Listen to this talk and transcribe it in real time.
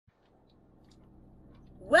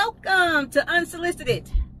Welcome to Unsolicited.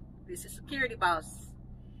 This is Security Boss,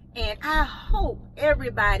 and I hope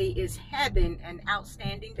everybody is having an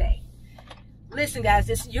outstanding day. Listen, guys,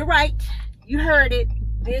 you're right. You heard it.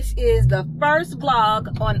 This is the first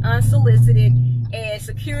vlog on Unsolicited, and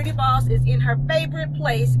Security Boss is in her favorite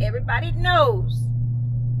place. Everybody knows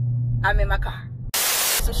I'm in my car.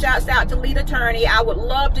 Some shouts out to Lead Attorney. I would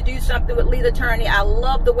love to do something with Lead Attorney. I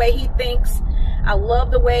love the way he thinks. I love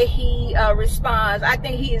the way he responds. I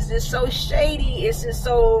think he is just so shady. It's just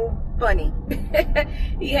so funny.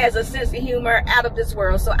 He has a sense of humor out of this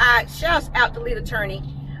world. So shouts out to Lead Attorney.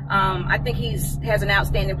 I think has an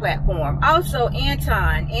outstanding platform. Also,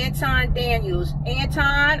 Anton Daniels.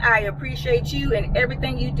 Anton, I appreciate you and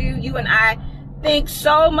everything you do. You and I think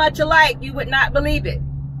so much alike. You would not believe it.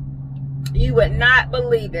 You would not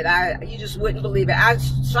believe it. You just wouldn't believe it. It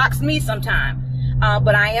shocks me sometimes.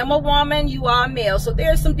 But I am a woman, you are a male, so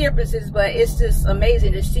there's some differences, but it's just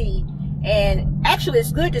amazing to see. And actually,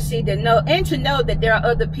 it's good to see to know that there are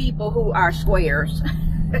other people who are squares.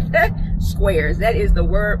 Squares, that is the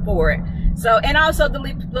word for it. So, and also the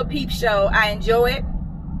lapeef show, I enjoy it.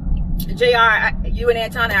 JR, you and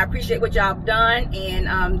Anton, I appreciate what y'all have done,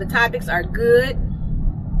 and the topics are good.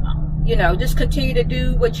 You know, just continue to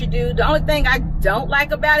do what you do. The only thing I don't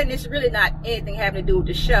like about it, and it's really not anything having to do with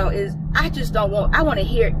the show, is I want to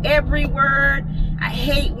hear every word. I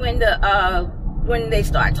hate when they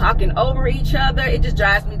start talking over each other. It just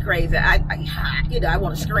drives me crazy. I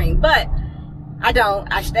want to scream, but I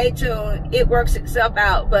don't. I stay tuned. It works itself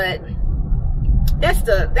out, but that's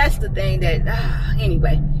the thing that,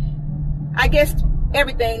 anyway, I guess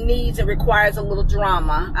everything needs and requires a little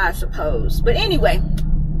drama, I suppose. But anyway,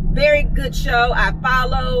 very good show. I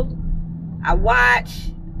follow, I watch,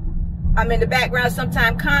 I'm in the background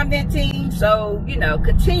sometimes commenting. So, you know,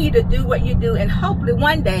 continue to do what you do, and hopefully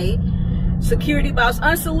one day Security Boss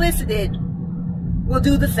Unsolicited will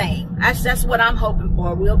do the same. That's what I'm hoping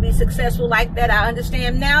for. We'll be successful like that. I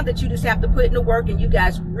understand now that you just have to put in the work, and you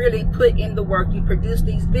guys really put in the work. You produce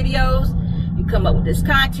these videos, you come up with this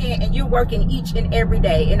content, and you're working each and every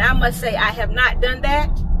day. And I must say, I have not done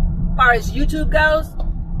that as far as YouTube goes.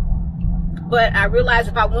 But I realize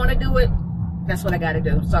if I want to do it, that's what I got to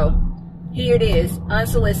do. So here it is,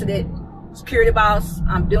 Unsolicited, Security Boss.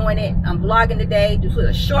 I'm doing it. I'm vlogging today. Just with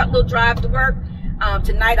a short little drive to work.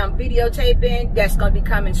 Tonight I'm videotaping. That's going to be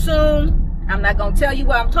coming soon. I'm not going to tell you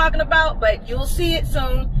what I'm talking about, but you'll see it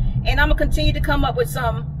soon. And I'm going to continue to come up with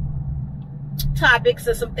some topics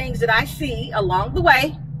or some things that I see along the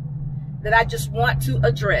way that I just want to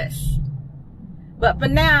address. But for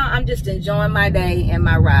now, I'm just enjoying my day and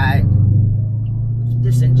my ride.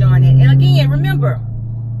 Just enjoying it. And again, remember,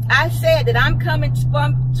 I said that I'm coming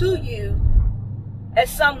to you as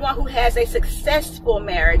someone who has a successful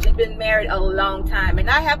marriage and been married a long time, and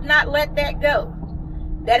I have not let that go.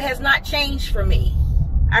 That has not changed for me.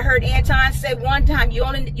 I heard Anton say one time, you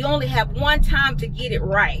only have one time to get it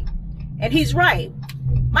right, and he's right.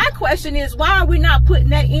 My question is, why are we not putting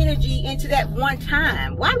that energy into that one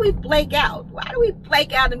time? Why do we flake out? Why do we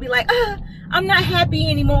flake out and be like, I'm not happy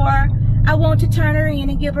anymore, I want to turn her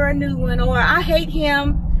in and give her a new one, or I hate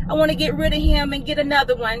him, I want to get rid of him and get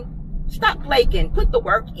another one? Stop flaking. Put the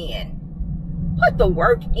work in. Put the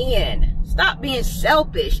work in. Stop being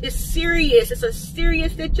selfish. It's serious. It's a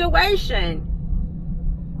serious situation.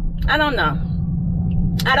 I don't know.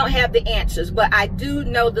 I don't have the answers, but I do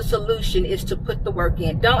know the solution is to put the work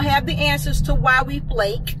in. Don't have the answers to why we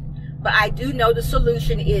flake, but I do know the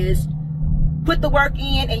solution is put the work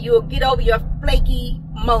in, and you'll get over your flaky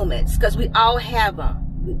moments, because we all have them.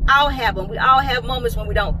 We all have them. We all have moments when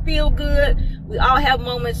we don't feel good. We all have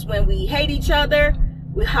moments when we hate each other.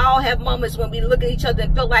 We all have moments when we look at each other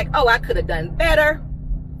and feel like, oh, I could have done better.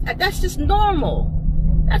 That's just normal.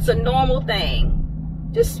 That's a normal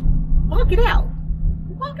thing. Just walk it out.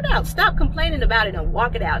 Walk it out. Stop complaining about it and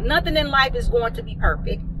walk it out. Nothing in life is going to be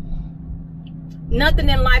perfect. Nothing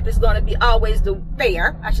in life is going to be always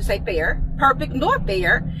fair, perfect nor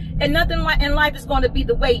fair. And nothing in life is going to be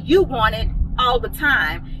the way you want it all the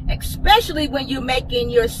time, especially when you're making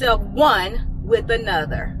yourself one with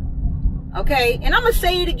another. Okay? And I'm going to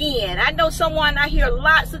say it again. I hear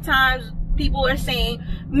lots of times people are saying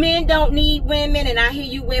men don't need women, and I hear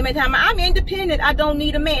you women telling me, I'm independent, I don't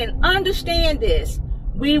need a man. Understand this.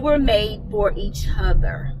 We were made for each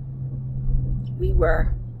other. We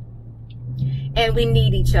were. And we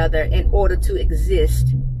need each other in order to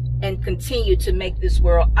exist and continue to make this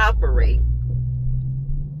world operate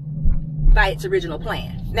by its original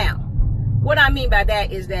plan. Now, what I mean by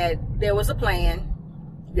that is that there was a plan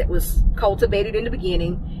that was cultivated in the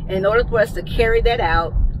beginning, and in order for us to carry that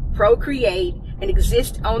out, procreate, and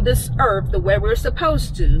exist on this earth the way we're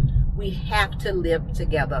supposed to, we have to live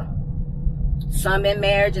together. Some in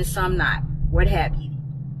marriage and some not. What have you?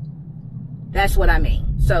 That's what I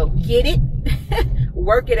mean. So get it,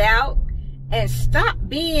 work it out, and stop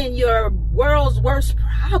being your world's worst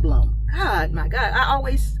problem. God, my God,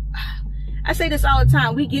 I say this all the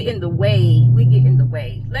time. We get in the way. We get in the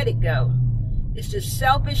way. Let it go. It's just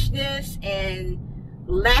selfishness and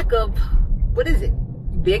lack of, what is it?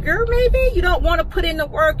 Vigor, maybe? You don't want to put in the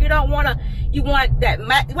work. You don't want to, you want that, we're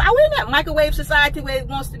in that microwave society where it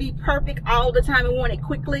wants to be perfect all the time and want it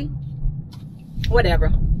quickly.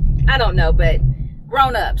 Whatever. I don't know, but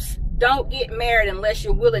grown-ups, don't get married unless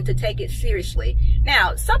you're willing to take it seriously.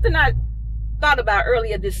 Now, something I thought about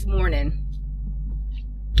earlier this morning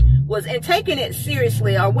was in taking it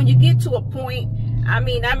seriously, or when you get to a point, I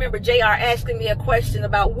remember JR asking me a question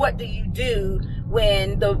about what do you do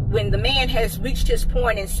when the man has reached his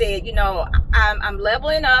point and said, you know, I'm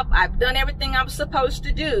leveling up, I've done everything I'm supposed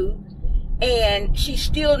to do, and she's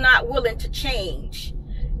still not willing to change.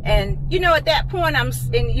 And, you know, at that point,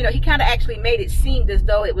 he kind of actually made it seem as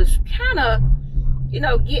though it was kind of, you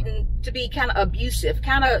know, getting to be kind of abusive,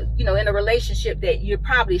 kind of, you know, in a relationship that you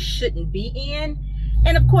probably shouldn't be in.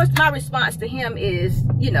 And of course, my response to him is,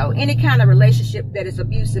 you know, any kind of relationship that is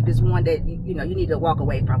abusive is one that, you know, you need to walk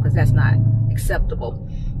away from, because that's not acceptable.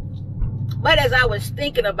 But as I was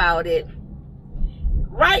thinking about it,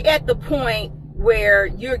 right at the point where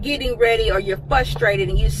you're getting ready or you're frustrated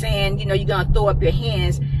and you're saying, you know, you're going to throw up your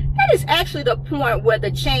hands, that is actually the point where the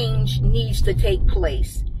change needs to take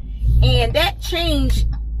place. And that change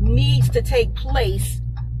needs to take place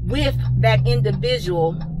with that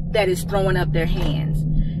individual that is throwing up their hands.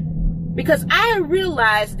 Because I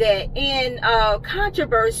realize that in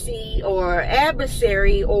controversy or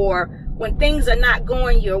adversary, or when things are not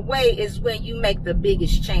going your way, is when you make the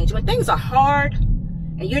biggest change. When things are hard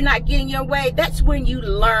and you're not getting your way, that's when you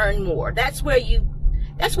learn more. That's where you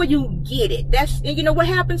get it. And you know what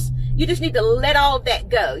happens? You just need to let all that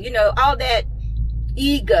go. You know, all that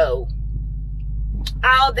ego,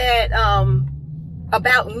 all that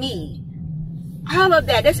about me, all of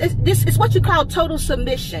that. This is what you call total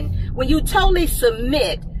submission. When you totally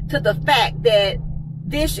submit to the fact that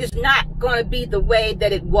this is not going to be the way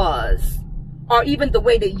that it was, or even the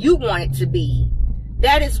way that you want it to be,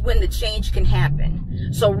 that is when the change can happen.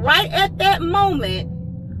 So right at that moment,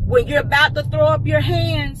 when you're about to throw up your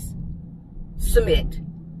hands, submit.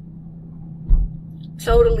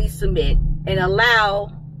 Totally submit, and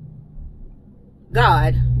allow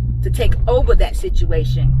God to take over that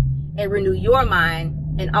situation and renew your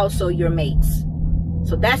mind and also your mates.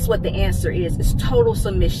 So that's what the answer is total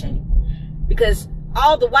submission. Because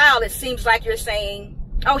all the while it seems like you're saying,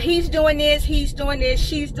 oh, he's doing this, she's doing that,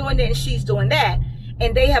 and she's doing that.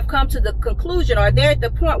 And they have come to the conclusion, or they're at the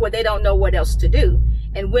point where they don't know what else to do.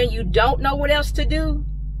 And when you don't know what else to do,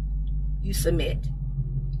 you submit.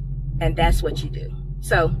 And that's what you do.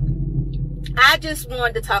 So I just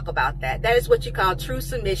wanted to talk about that. That is what you call true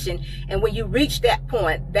submission. And when you reach that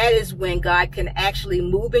point, that is when God can actually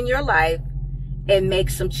move in your life and make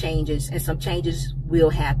some changes. And some changes will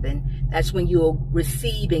happen. That's when you'll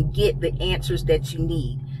receive and get the answers that you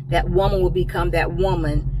need. That woman will become that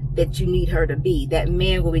woman that you need her to be. That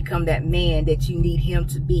man will become that man that you need him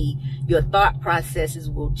to be. Your thought processes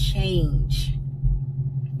will change.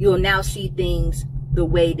 You'll now see things the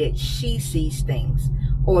way that she sees things.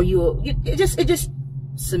 Or it just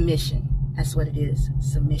submission. That's what it is.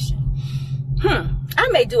 Submission. I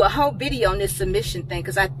may do a whole video on this submission thing,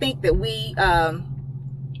 because I think that we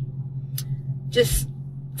just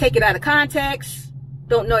take it out of context,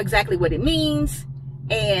 don't know exactly what it means,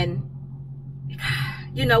 and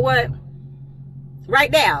you know what?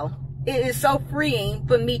 Right now, it is so freeing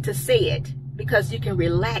for me to say it, because you can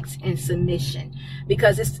relax in submission.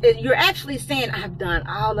 Because you're actually saying, I've done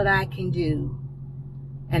all that I can do,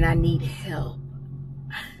 and I need help.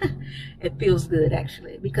 It feels good,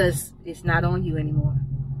 actually, because it's not on you anymore.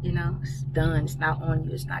 You know, it's done. It's not on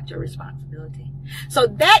you. It's not your responsibility. So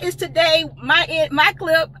that is today, my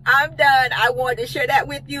clip. I'm done. I wanted to share that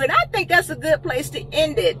with you, and I think that's a good place to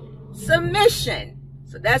end it. Submission.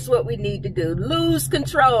 So that's what we need to do. Lose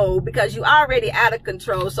control, because you're already out of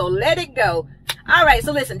control. So let it go. All right.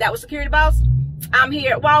 So listen, that was Security Boss. I'm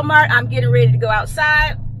here at Walmart. I'm getting ready to go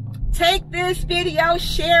outside. Take this video,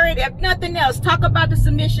 share it. If nothing else, talk about the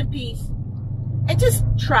submission piece and just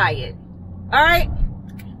try it. All right.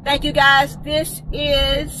 Thank you, guys. This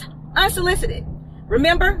is Unsolicited.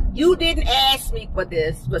 Remember, you didn't ask me for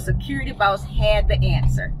this, but Security Boss had the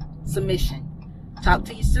answer. Submission. Talk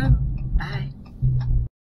to you soon. Bye.